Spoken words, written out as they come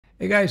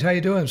Hey guys, how you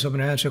doing? So I'm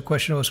going to answer a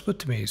question that was put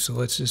to me. So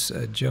let's just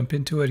jump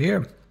into it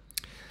here.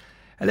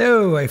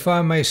 Hello, I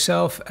found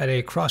myself at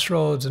a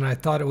crossroads and I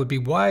thought it would be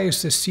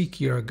wise to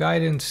seek your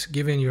guidance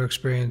given your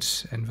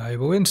experience and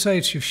valuable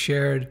insights you've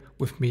shared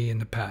with me in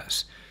the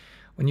past.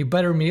 When you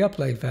butter me up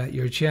like that,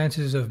 your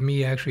chances of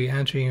me actually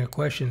answering your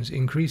questions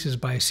increases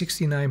by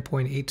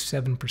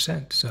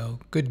 69.87%. So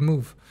good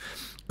move.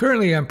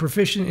 Currently, I'm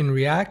proficient in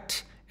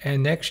React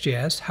and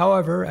Next.js.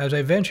 However, as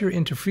I venture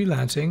into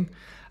freelancing,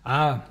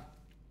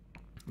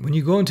 when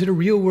you go into the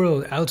real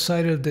world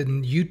outside of the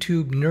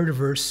YouTube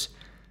nerdiverse,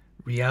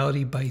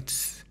 reality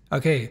bites.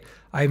 Okay,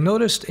 I've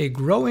noticed a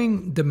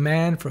growing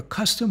demand for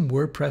custom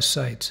WordPress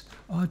sites.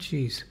 Oh,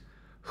 geez.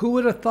 Who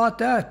would have thought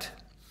that?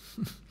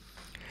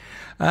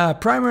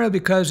 Primarily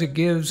because it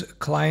gives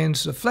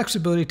clients the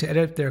flexibility to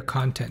edit their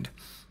content.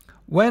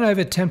 When I've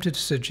attempted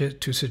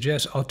to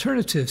suggest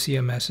alternative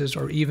CMSs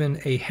or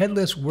even a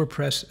headless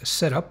WordPress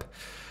setup,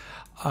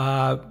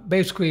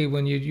 basically,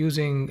 when you're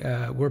using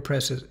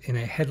WordPress in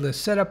a headless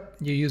setup,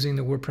 you're using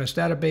the WordPress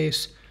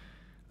database,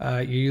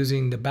 you're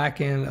using the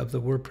backend of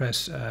the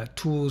WordPress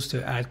tools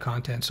to add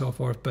content and so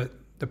forth, but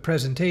the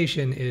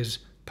presentation is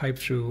piped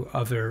through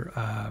other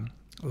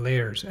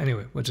layers.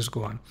 Anyway, we'll just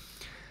go on.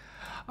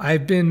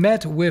 I've been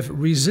met with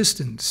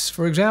resistance.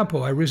 For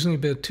example, I recently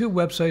built 2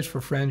 websites for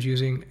friends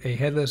using a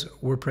headless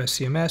WordPress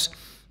CMS,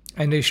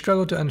 and they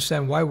struggled to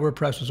understand why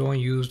WordPress was only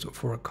used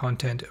for a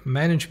content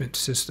management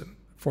system.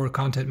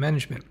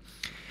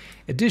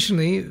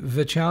 Additionally,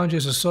 the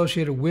challenges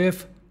associated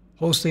with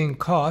hosting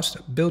cost,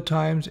 build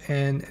times,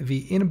 and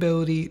the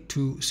inability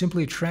to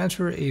simply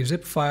transfer a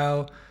zip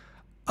file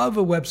of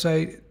a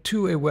website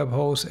to a web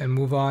host and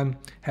move on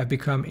have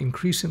become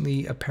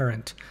increasingly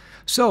apparent.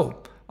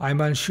 So, I'm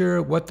unsure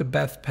what the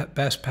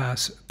best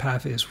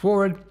path is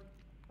forward.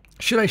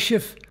 Should I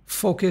shift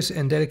focus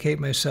and dedicate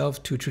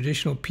myself to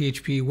traditional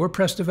PHP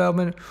WordPress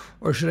development,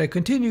 or should I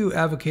continue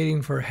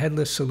advocating for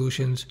headless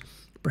solutions,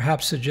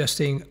 perhaps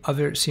suggesting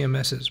other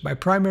CMSs? My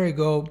primary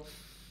goal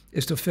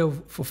is to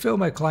fulfill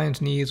my clients'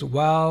 needs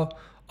while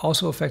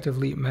also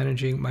effectively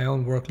managing my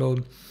own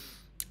workload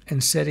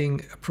and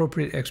setting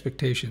appropriate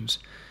expectations.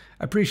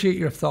 I appreciate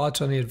your thoughts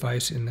on the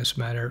advice in this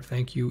matter.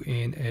 Thank you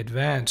in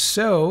advance.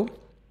 So,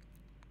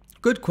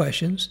 good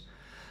questions.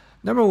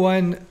 Number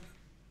one,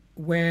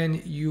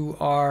 when you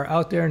are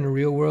out there in the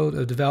real world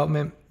of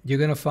development, you're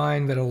going to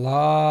find that a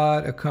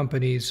lot of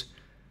companies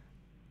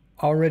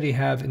already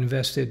have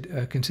invested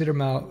a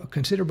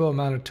considerable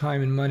amount of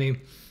time and money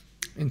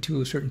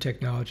into certain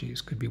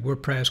technologies. Could be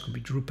WordPress, could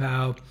be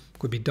Drupal,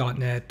 could be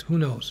 .NET, who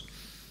knows.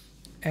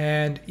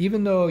 And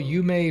even though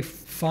you may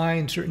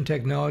find certain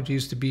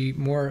technologies to be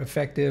more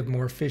effective,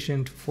 more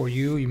efficient for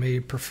you, you may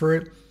prefer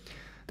it.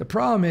 The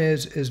problem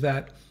is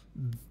that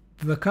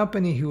the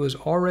company who has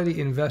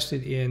already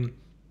invested in,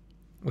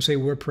 we'll say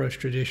WordPress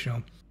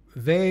traditional,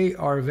 they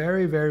are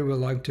very, very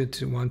reluctant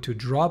to want to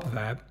drop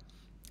that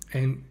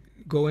and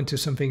go into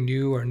something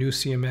new or new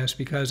CMS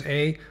because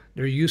A,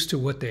 they're used to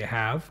what they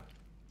have.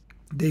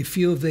 They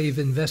feel they've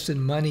invested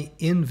money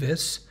in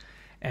this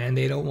and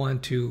they don't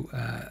want to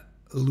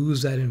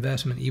lose that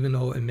investment, even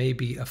though it may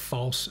be a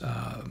false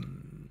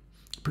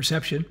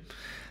perception.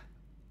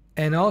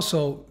 And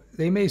also,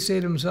 they may say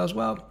to themselves,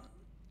 well,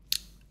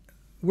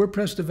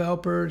 WordPress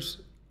developers,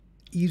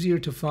 easier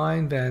to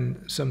find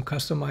than some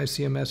customized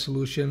CMS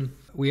solution.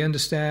 We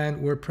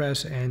understand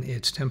WordPress and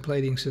its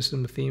templating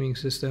system, the theming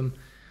system.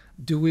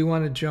 Do we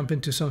want to jump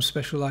into some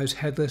specialized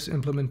headless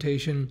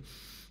implementation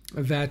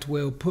that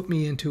will put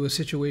me into a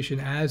situation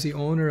as the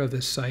owner of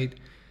this site,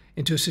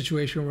 into a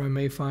situation where I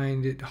may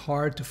find it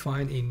hard to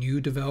find a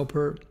new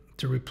developer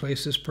to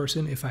replace this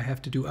person if I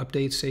have to do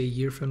updates, say a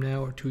year from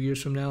now or 2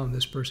 years from now, and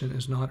this person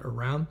is not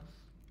around?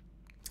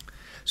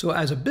 So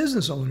as a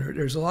business owner,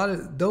 there's a lot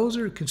of, those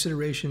are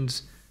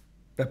considerations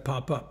that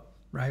pop up,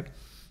 right?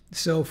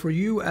 So for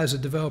you as a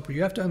developer,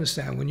 you have to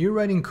understand when you're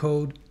writing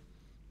code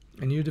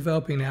and you're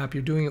developing an app,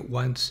 you're doing it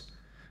once,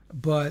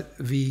 but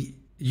the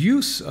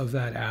use of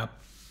that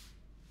app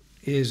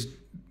is,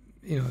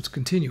 it's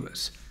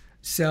continuous.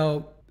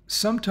 So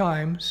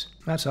sometimes,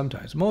 not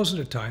sometimes, most of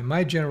the time,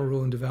 my general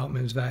rule in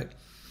development is that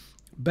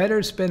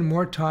better spend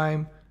more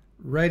time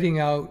writing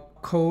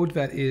out code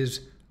that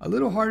is a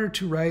little harder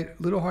to write,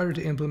 a little harder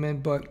to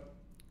implement, but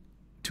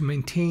to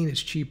maintain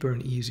is cheaper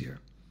and easier.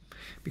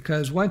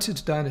 Because once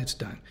it's done, it's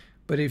done.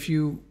 But if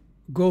you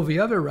go the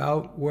other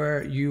route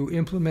where you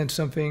implement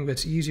something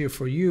that's easier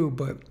for you,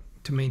 but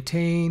to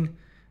maintain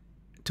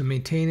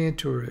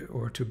it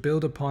or to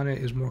build upon it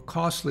is more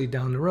costly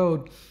down the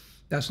road,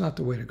 that's not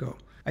the way to go.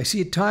 I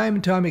see it time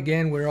and time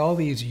again where all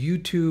these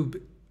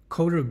YouTube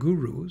coder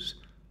gurus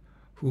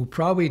who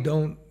probably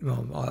don't,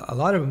 a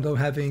lot of them don't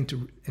have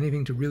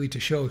anything to really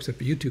show except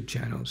for YouTube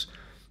channels.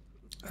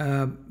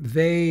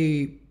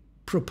 They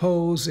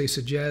propose, they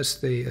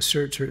suggest, they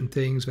assert certain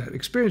things that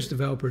experienced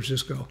developers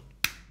just go.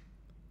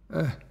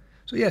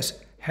 So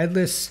yes,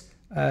 headless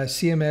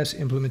CMS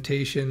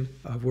implementation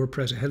of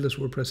WordPress, a headless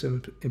WordPress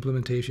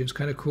implementation is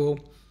kind of cool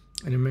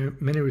in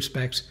many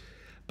respects.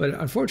 But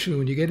unfortunately,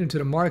 when you get into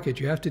the market,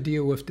 you have to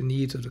deal with the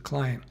needs of the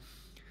client.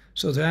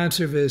 So to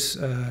answer this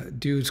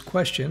dude's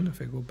question,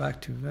 if I go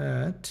back to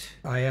that,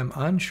 I am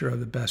unsure of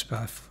the best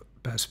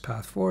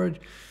path forward.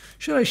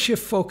 Should I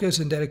shift focus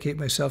and dedicate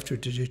myself to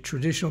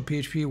traditional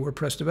PHP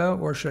WordPress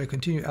development, or should I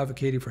continue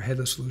advocating for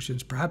headless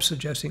solutions, perhaps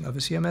suggesting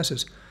other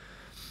CMSs?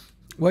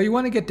 Well, you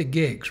want to get the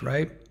gigs,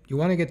 right? You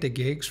want to get the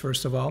gigs,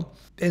 first of all.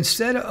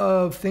 Instead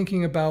of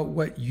thinking about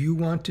what you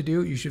want to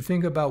do, you should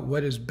think about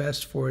what is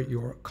best for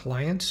your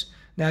clients.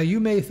 Now, you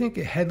may think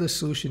a headless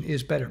solution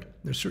is better.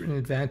 There's certain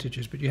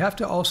advantages, but you have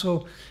to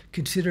also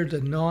consider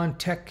the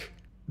non-tech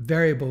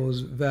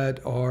variables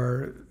that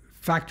are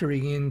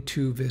factoring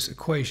into this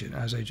equation,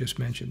 as I just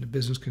mentioned, the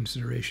business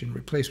consideration,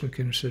 replacement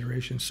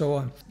consideration, so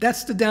on.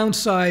 That's the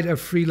downside of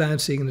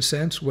freelancing in a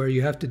sense, where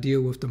you have to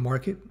deal with the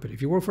market. But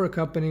if you work for a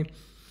company,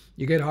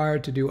 you get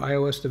hired to do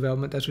iOS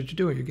development, that's what you're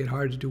doing. You get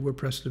hired to do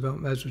WordPress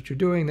development, that's what you're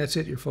doing. That's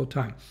it, you're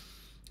full-time.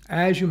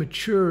 As you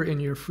mature in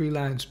your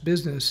freelance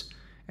business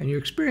and your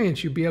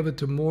experience, you'll be able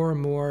to more and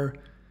more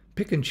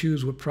pick and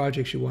choose what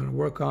projects you want to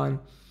work on.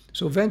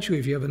 So eventually,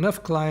 if you have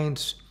enough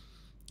clients,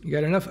 you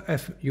got enough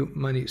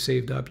money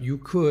saved up, you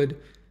could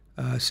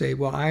say,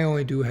 well, I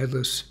only do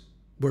headless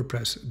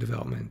WordPress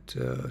development,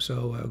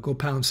 so go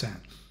pound sand.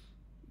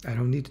 I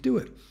don't need to do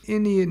it.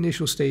 In the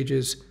initial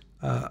stages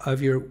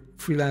of your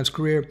freelance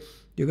career,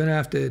 you're going to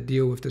have to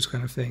deal with this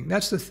kind of thing.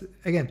 That's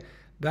again,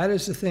 that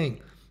is the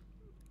thing.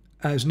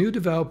 As new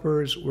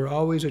developers, we're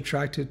always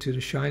attracted to the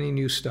shiny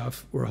new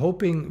stuff. We're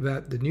hoping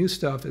that the new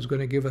stuff is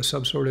going to give us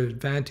some sort of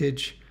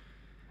advantage,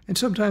 and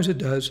sometimes it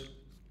does.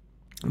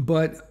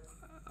 But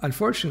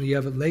unfortunately, you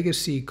have a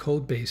legacy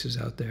code bases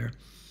out there,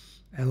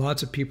 and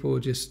lots of people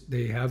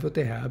they have what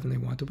they have and they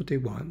want what they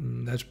want,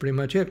 and that's pretty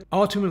much it.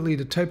 Ultimately,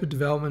 the type of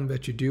development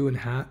that you do and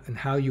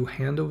how you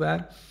handle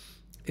that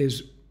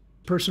is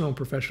personal and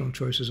professional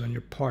choices on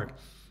your part.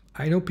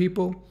 I know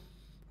people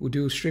who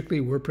do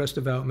strictly WordPress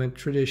development,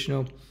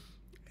 traditional,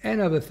 and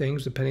other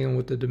things, depending on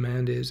what the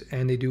demand is,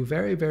 and they do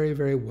very, very,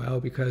 very well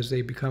because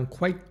they become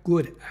quite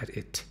good at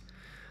it.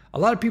 A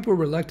lot of people are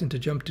reluctant to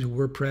jump to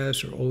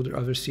WordPress or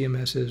other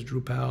CMSs,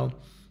 Drupal,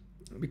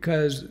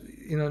 because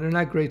they're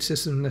not great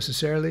systems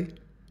necessarily.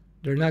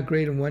 They're not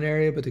great in one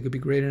area, but they could be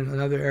great in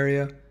another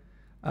area.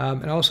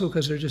 And also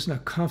because they're just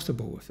not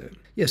comfortable with it.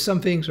 Yes,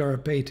 some things are a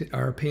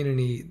pain in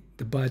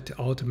the butt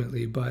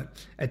ultimately,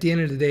 but at the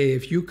end of the day,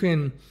 if you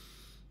can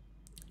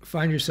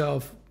find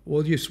yourself,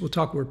 we'll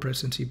talk WordPress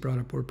since he brought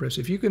up WordPress.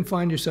 If you can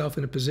find yourself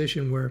in a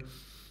position where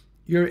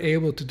you're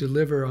able to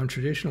deliver on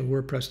traditional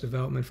WordPress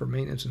development for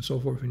maintenance and so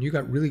forth, and you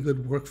got really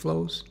good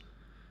workflows,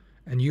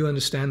 and you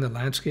understand the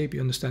landscape, you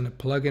understand the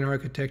plugin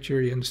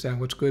architecture, you understand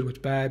what's good, what's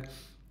bad,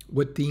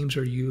 what themes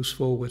are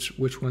useful,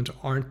 which ones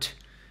aren't,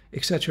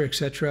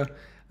 etc.,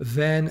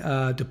 then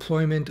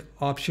deployment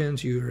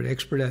options, you're an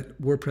expert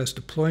at WordPress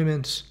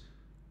deployments,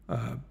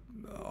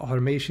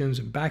 automations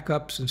and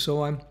backups and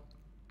so on,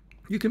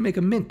 you can make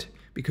a mint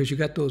because you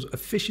got those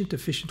efficient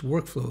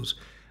workflows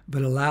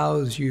that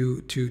allows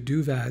you to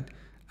do that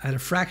at a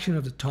fraction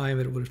of the time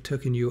that it would have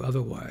taken you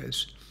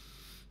otherwise.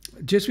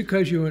 Just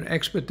because you're an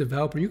expert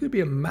developer, you could be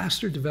a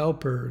master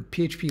developer in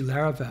PHP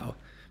Laravel,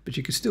 but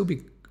you could still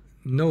be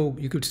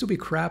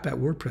crap at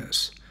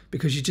WordPress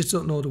because you just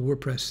don't know the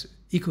WordPress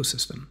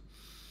ecosystem.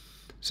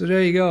 So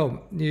there you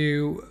go.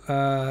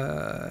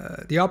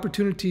 The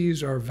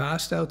opportunities are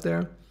vast out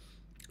there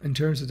in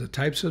terms of the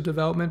types of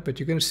development, but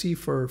you're going to see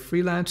for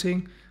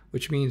freelancing,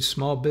 which means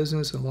small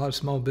business, and a lot of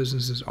small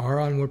businesses are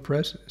on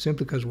WordPress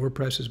simply because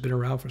WordPress has been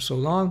around for so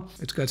long.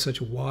 It's got such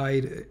a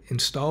wide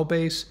install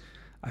base.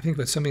 I think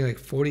that something like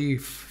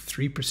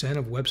 43%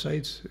 of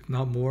websites, if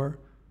not more,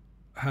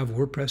 have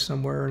WordPress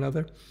somewhere or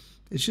another.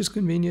 It's just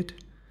convenient.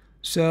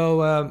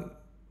 So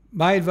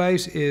my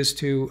advice is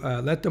to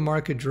let the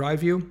market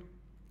drive you.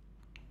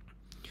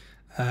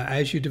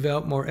 As you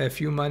develop more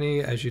FU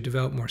money, as you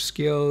develop more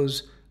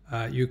skills,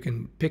 you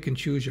can pick and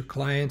choose your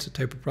clients, the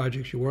type of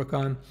projects you work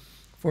on.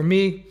 For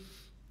me,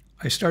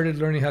 I started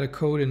learning how to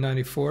code in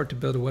 '94 to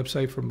build a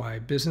website for my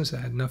business that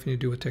had nothing to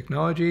do with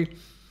technology.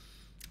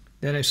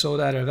 Then I sold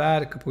out of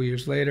that a couple of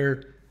years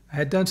later. I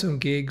had done some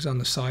gigs on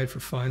the side for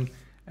fun,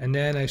 and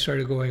then I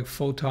started going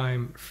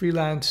full-time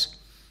freelance,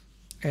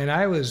 and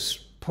I was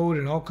pulled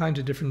in all kinds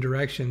of different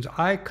directions.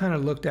 I kind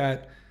of looked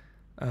at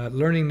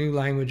learning new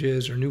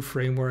languages or new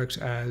frameworks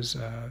as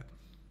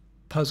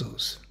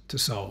puzzles to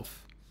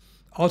solve.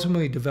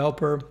 Ultimately,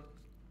 developer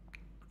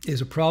is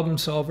a problem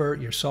solver.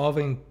 You're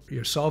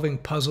solving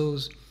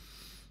puzzles.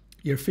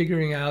 You're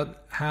figuring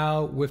out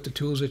how, with the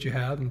tools that you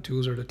have, and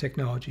tools are the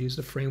technologies,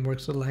 the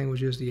frameworks, the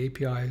languages, the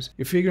APIs,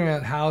 you're figuring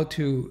out how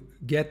to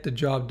get the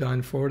job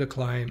done for the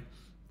client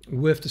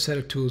with the set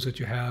of tools that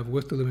you have,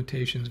 with the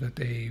limitations that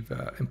they've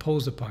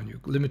imposed upon you.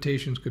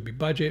 Limitations could be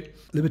budget.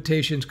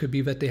 Limitations could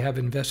be that they have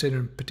invested in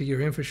a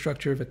particular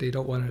infrastructure that they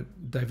don't want to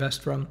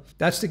divest from.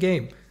 That's the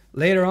game.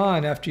 Later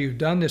on, after you've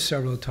done this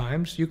several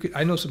times,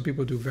 I know some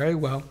people do very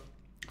well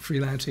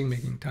freelancing,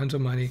 making tons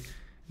of money.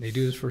 And they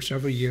do this for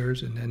several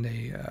years, and then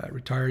they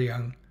retire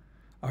young.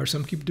 Or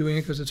some keep doing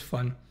it because it's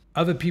fun.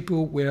 Other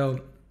people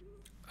will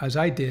as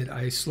I did,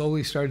 I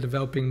slowly started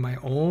developing my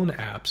own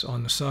apps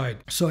on the side.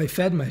 So I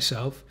fed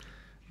myself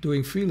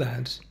doing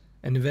freelance,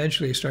 and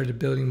eventually I started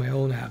building my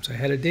own apps. I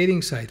had a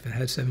dating site that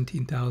had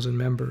 17,000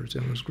 members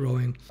and was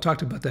growing. I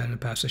talked about that in the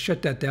past. I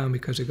shut that down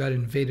because it got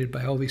invaded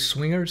by all these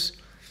swingers.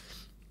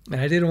 And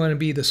I didn't want to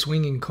be the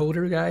swinging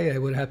coder guy. I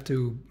would have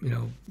to,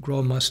 grow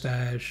a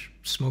mustache,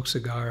 smoke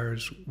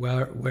cigars,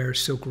 wear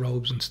silk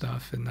robes and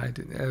stuff. And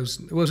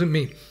it wasn't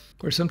me. Of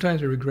course,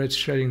 sometimes I regret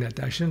shutting that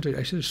down. I should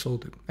have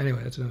sold it.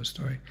 Anyway, that's another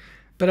story.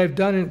 But I've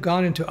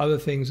gone into other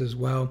things as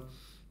well.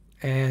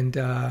 And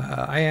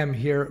I am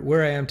here,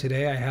 where I am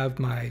today. I have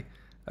my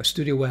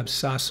Studioweb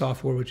SaaS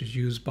software, which is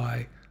used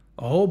by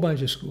a whole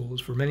bunch of schools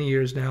for many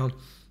years now.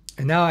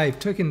 And now I've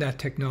taken that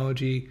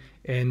technology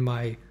and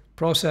my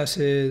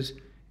processes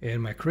and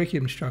my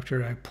curriculum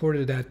structure, I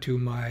ported that to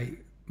my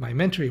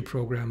mentoring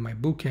program, my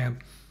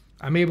bootcamp.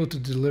 I'm able to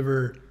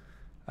deliver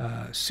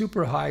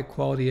super high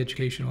quality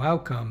educational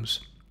outcomes,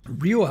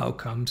 real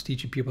outcomes,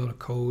 teaching people how to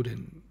code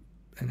and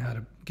how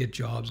to get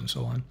jobs and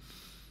so on,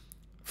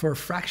 for a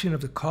fraction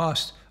of the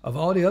cost of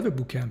all the other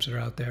bootcamps that are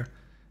out there,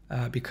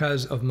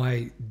 because of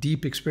my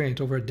deep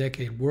experience over a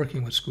decade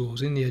working with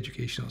schools in the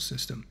educational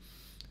system,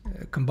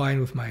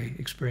 combined with my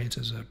experience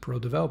as a pro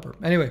developer.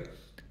 Anyway,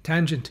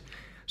 tangent.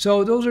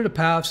 So those are the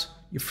paths.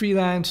 You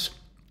freelance.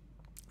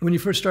 When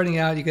you're first starting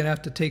out, you're going to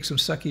have to take some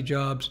sucky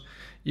jobs.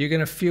 You're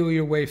going to feel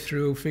your way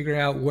through, figuring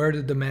out where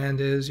the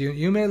demand is.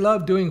 You may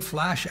love doing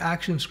Flash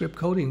action script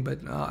coding, but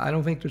I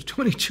don't think there's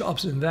too many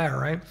jobs in there,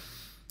 right?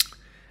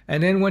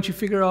 And then once you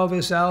figure all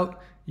this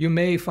out, you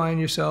may find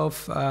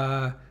yourself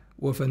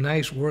with a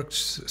nice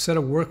set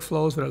of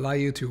workflows that allow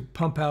you to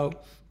pump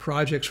out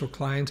projects for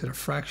clients at a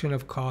fraction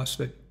of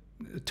cost,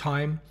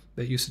 time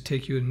that used to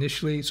take you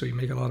initially, so you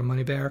make a lot of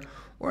money there.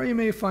 Or you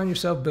may find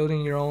yourself building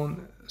your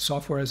own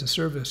software as a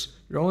service,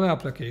 your own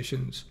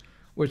applications,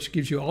 which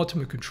gives you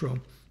ultimate control.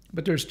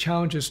 But there's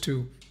challenges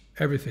to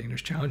everything.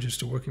 There's challenges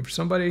to working for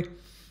somebody,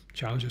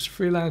 challenges to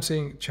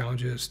freelancing,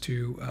 challenges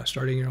to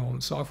starting your own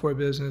software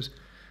business.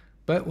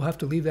 But we'll have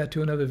to leave that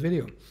to another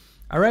video.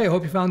 All right, I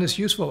hope you found this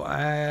useful.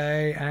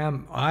 I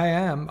am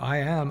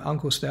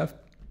Uncle Steph.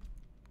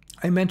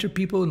 I mentor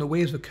people in the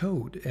ways of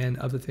code and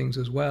other things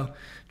as well.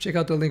 Check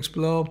out the links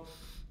below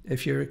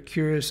if you're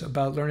curious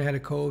about learning how to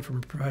code from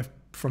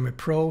a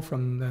pro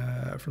from the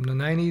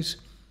 90s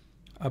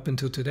up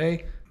until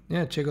today.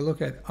 Yeah, take a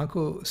look at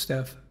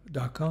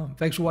UncleSteph.com.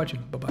 Thanks for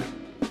watching. Bye-bye.